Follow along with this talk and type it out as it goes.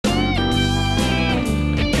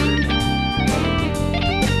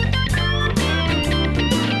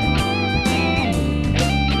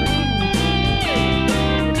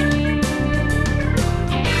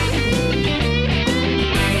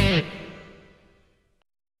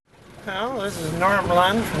Well, this is Norm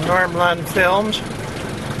Lund from Norm Lund Films.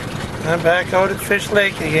 I'm back out at Fish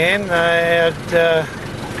Lake again. I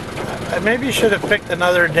maybe should have picked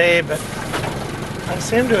another day, but I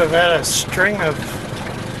seem to have had a string of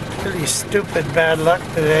really stupid bad luck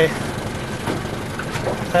today.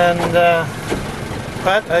 And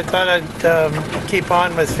but I thought I'd keep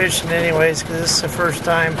on with fishing anyways, because this is the first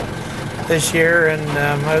time this year, and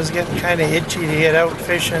I was getting kind of itchy to get out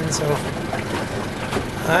fishing, so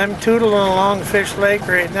I'm tootling along Fish Lake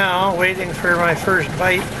right now, waiting for my first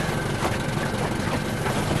bite,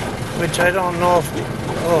 which I don't know if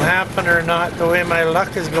will happen or not, the way my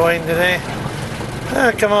luck is going today.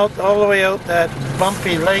 I come out all the way out that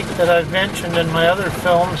bumpy lake that I've mentioned in my other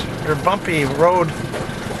films, or bumpy road,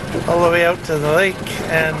 all the way out to the lake,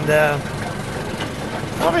 and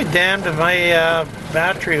I'll be damned if my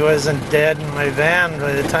battery wasn't dead in my van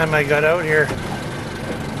by the time I got out here.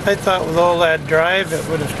 I thought with all that drive it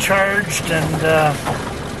would have charged and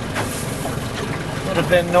would have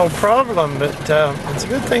been no problem, but it's a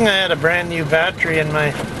good thing I had a brand new battery in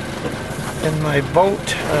my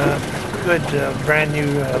boat, good brand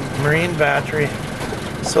new marine battery,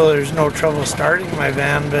 so there's no trouble starting my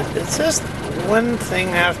van. But it's just one thing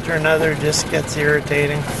after another just gets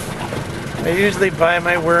irritating. I usually buy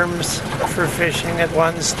my worms for fishing at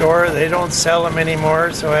one store. They don't sell them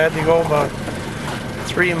anymore, so I had to go about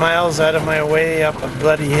 3 miles out of my way up a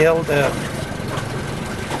bloody hill to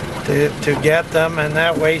get them, and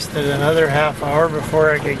that wasted another half hour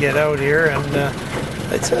before I could get out here. And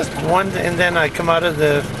it's just one, and then I come out of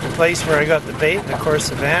the place where I got the bait, and of course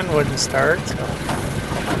the van wouldn't start, so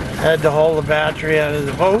I had to haul the battery out of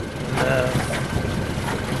the boat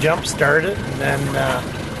and jump start it, and then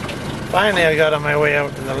finally I got on my way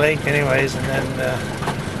out to the lake anyways, and then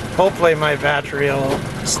hopefully my battery will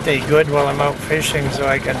stay good while I'm out fishing so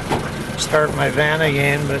I can start my van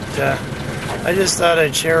again. But I just thought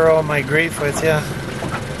I'd share all my grief with you,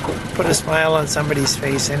 put a smile on somebody's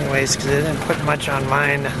face anyways, because I didn't put much on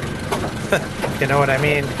mine. You know what I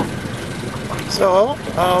mean? So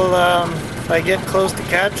I'll if I get close to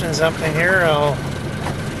catching something here, I'll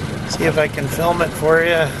see if I can film it for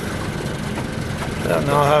you. I don't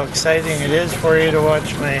know how exciting it is for you to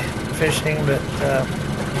watch my fishing, but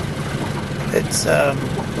it's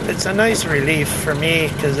a nice relief for me,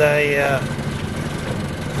 because I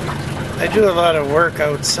do a lot of work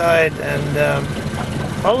outside, and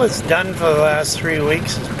all it's done for the last 3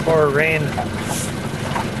 weeks is pour rain.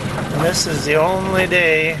 And this is the only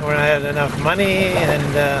day when I had enough money,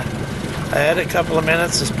 and I had a couple of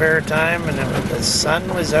minutes of spare time, and the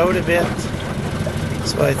sun was out a bit.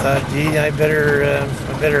 So I thought, gee, I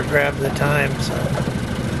better grab the time. So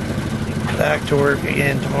back to work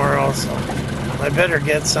again tomorrow. So I better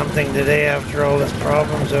get something today after all these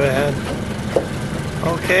problems I've had.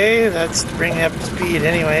 Okay, that's to bring up speed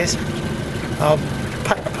anyways. I'll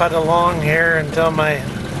putt along here until at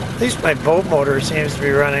least my boat motor seems to be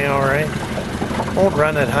running alright. Won't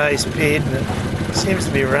run at high speed, but it seems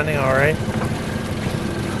to be running alright.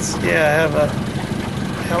 Yeah, I have a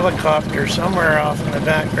helicopter somewhere off in the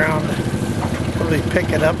background. Probably pick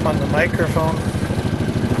it up on the microphone.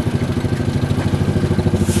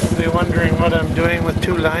 Be wondering what I'm doing with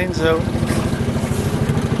 2 lines out.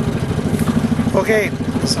 Okay,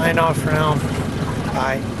 sign off for now.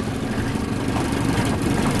 Bye.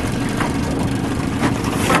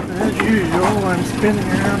 As usual, I'm spinning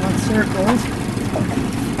around in circles.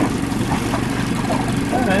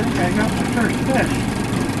 But I got my first fish.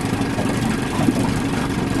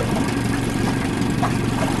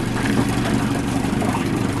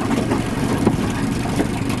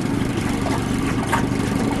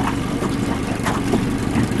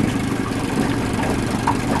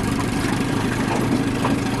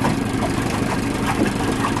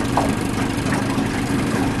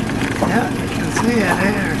 Yeah, you can see it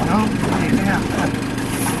there, no? Yeah.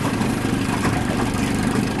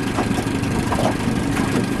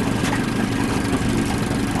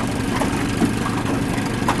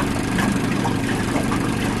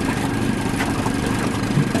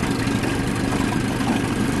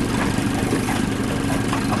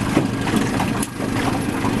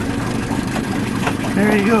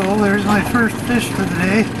 There you go, there's my first fish for the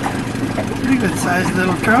day. Pretty good sized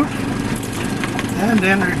little trout. And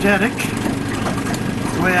energetic,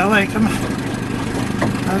 the way I like them.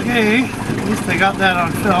 Okay, at least I got that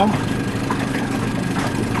on film.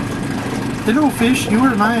 Little fish, you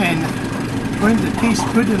are mine. Going to taste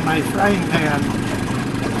good in my frying pan.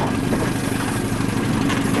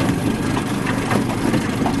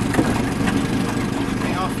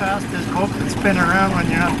 See how fast this boat can spin around when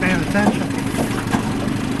you're not paying attention.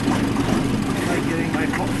 Like getting my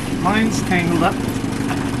boat. Line's tangled up.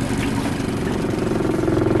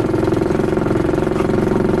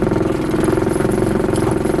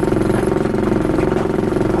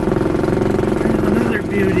 There's another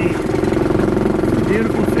beauty.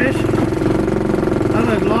 Beautiful fish. Thought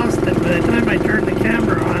I'd lost it. By the time I turned the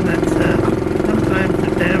camera on, it's sometimes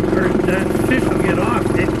the damper, the fish will get off.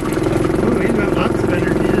 Oh, he's got lots of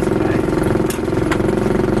energy, this guy.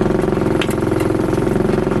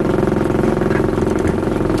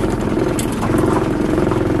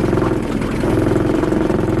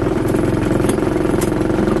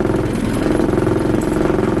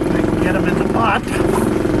 I can get him in the pot.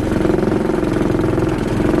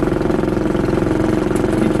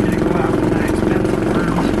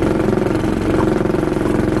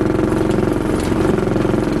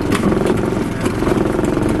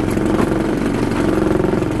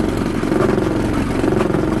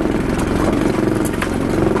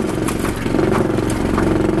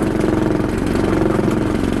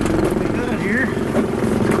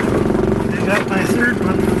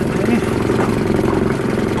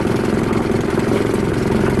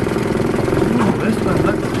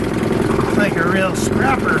 Like a real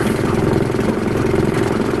scrapper.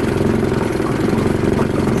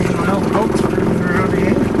 Well, the boat's moving around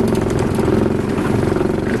here.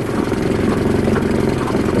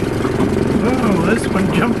 Whoa, this one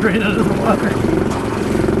jumped right out of the water.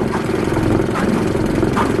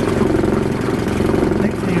 I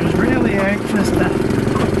think he was really anxious to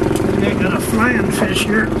get a flying fish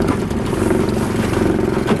here. He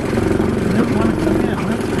didn't want to come in,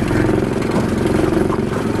 that's for sure.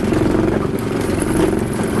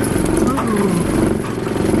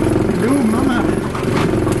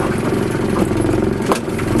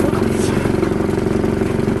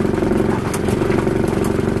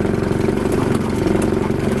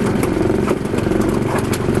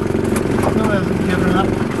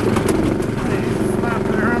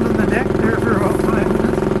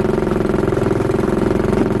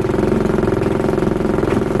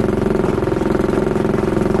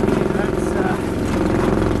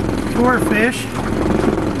 Four fish.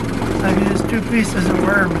 I've used 2 pieces of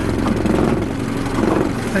worm.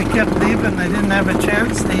 They kept leaving, I didn't have a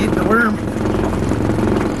chance to eat the worm.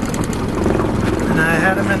 And I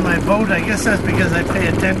had them in my boat. I guess that's because I pay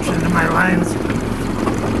attention to my lines.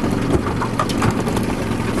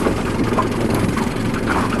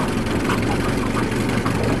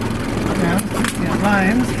 Yeah, get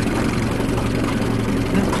lines.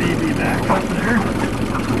 This baby back up there.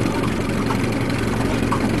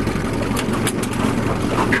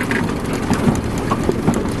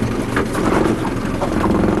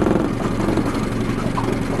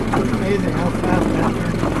 Amazing how fast that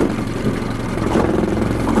turns.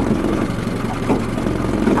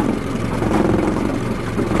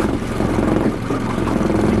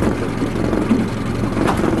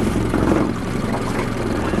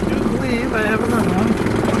 I do believe I have another one.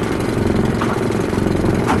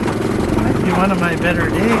 Might be one of my better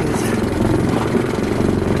days.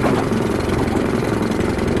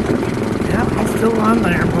 Yeah, he's still on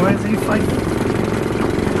there, boys. He's fighting.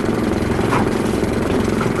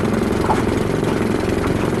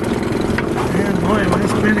 Boy, am I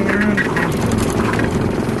spinning around again.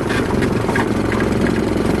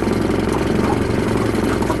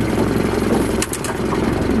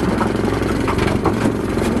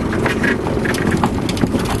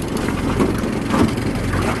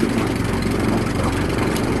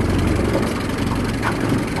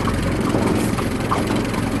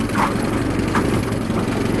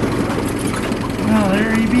 Well,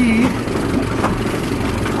 there he be.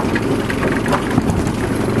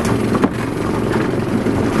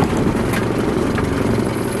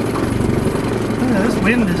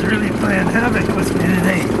 Wind is really playing havoc with me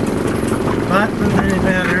today. But it doesn't really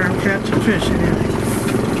matter, I'm catching fish anyway.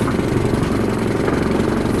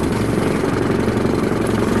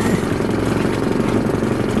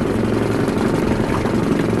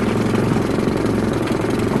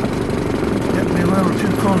 Getting me a little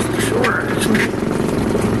too close to shore actually.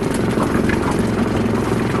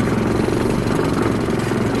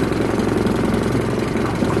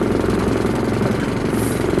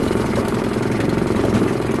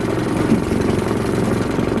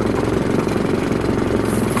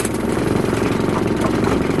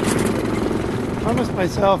 I promised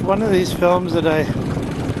myself one of these films that I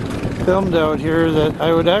filmed out here that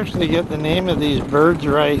I would actually get the name of these birds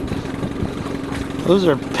right. Those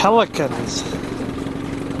are pelicans.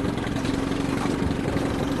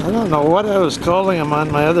 I don't know what I was calling them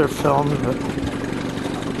on my other films, but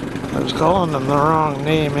I was calling them the wrong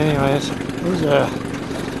name anyways. There's a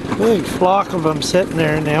big flock of them sitting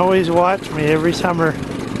there and they always watch me every summer.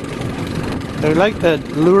 They like to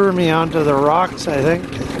lure me onto the rocks, I think.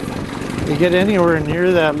 You get anywhere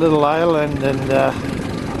near that little island and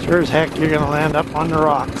sure as heck you're going to land up on the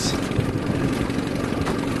rocks.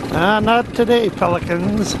 Not today,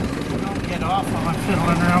 pelicans. Don't get off while I'm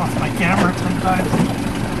fiddling around with my camera sometimes.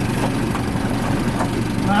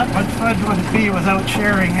 Not much fun would it be without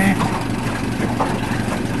sharing, eh?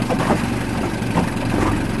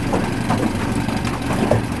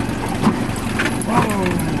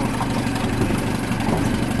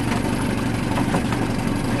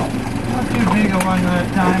 Along that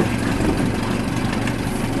time.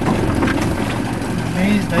 I'm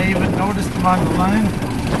amazed I even noticed them on the line.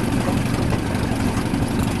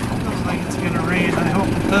 Feels like it's going to rain. I hope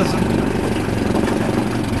it doesn't.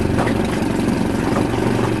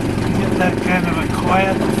 You get that kind of a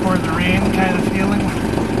quiet before the rain kind of feeling.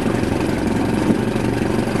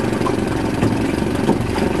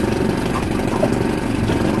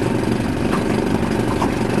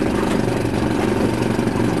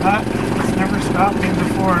 Stopped me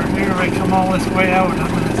before. Here I come all this way out. I'm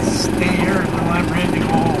going to stay here until I'm ready to go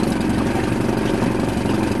home.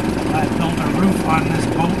 I built a roof on this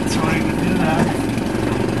boat so I could do that.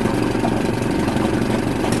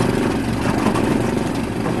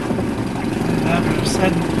 They're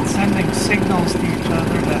sending signals to each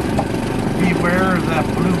other to beware of that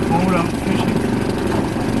blue boat out fishing.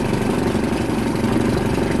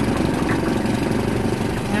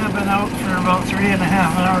 Yeah, I've been out for about 3.5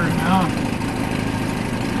 hours now.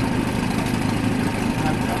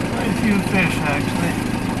 A few fish actually.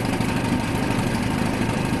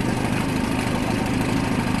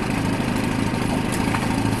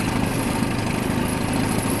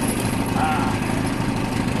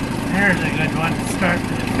 There's a good one to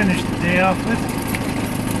finish the day off with.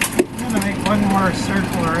 I'm going to make one more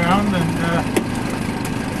circle around and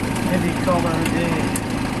maybe call it a day.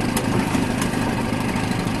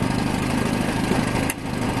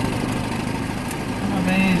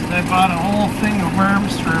 I bought a whole thing of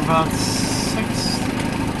worms for about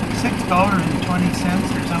 $6.20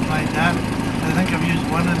 or something like that. I think I've used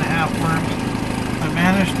 1.5 worms. I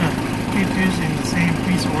managed to keep using the same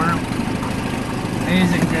piece of worm.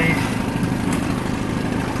 Amazing day.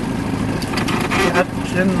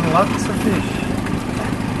 Catching lots of fish.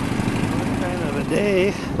 Kind of a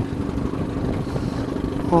day.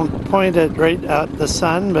 Won't point it right at the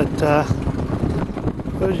sun, but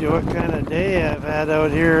shows you what kind of day I've had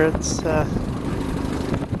out here. It's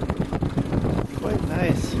quite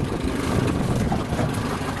nice.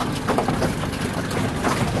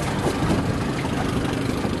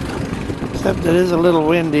 Except it is a little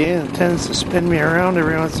windy and it tends to spin me around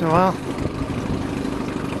every once in a while.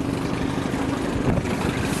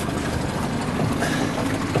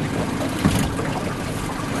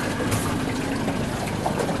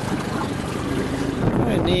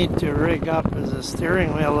 Need to rig up as a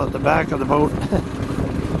steering wheel at the back of the boat.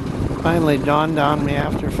 Finally dawned on me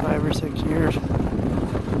after 5 or 6 years.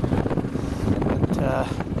 But as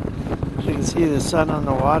you can see the sun on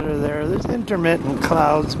the water there. There's intermittent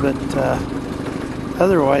clouds, but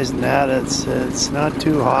otherwise than that, it's not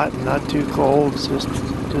too hot and not too cold. It's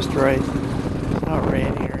just right. It's not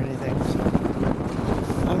rainy or anything. So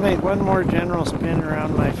I'll make one more general spin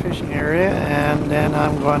around my fishing area, and then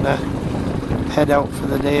I'm going to head out for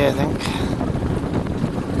the day, I think.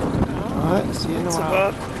 Alright, see you in a while. It's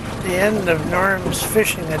about the end of Norm's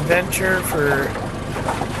fishing adventure for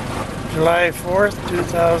July 4th,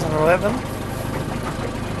 2011.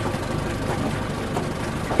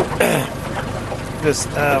 Just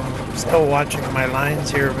still watching my lines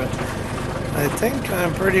here, but I think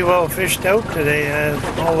I'm pretty well fished out today.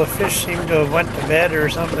 All the fish seem to have went to bed or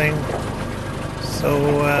something. So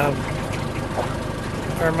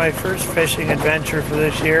for my first fishing adventure for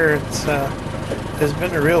this year, it's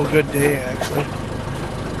been a real good day actually.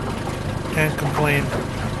 Can't complain.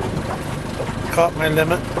 Caught my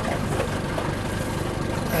limit,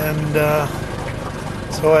 and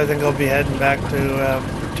so I think I'll be heading back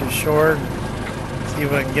to shore and see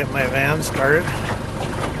if I can get my van started.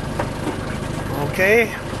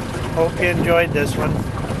 Okay, hope you enjoyed this one.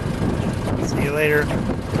 See you later.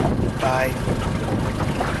 Bye.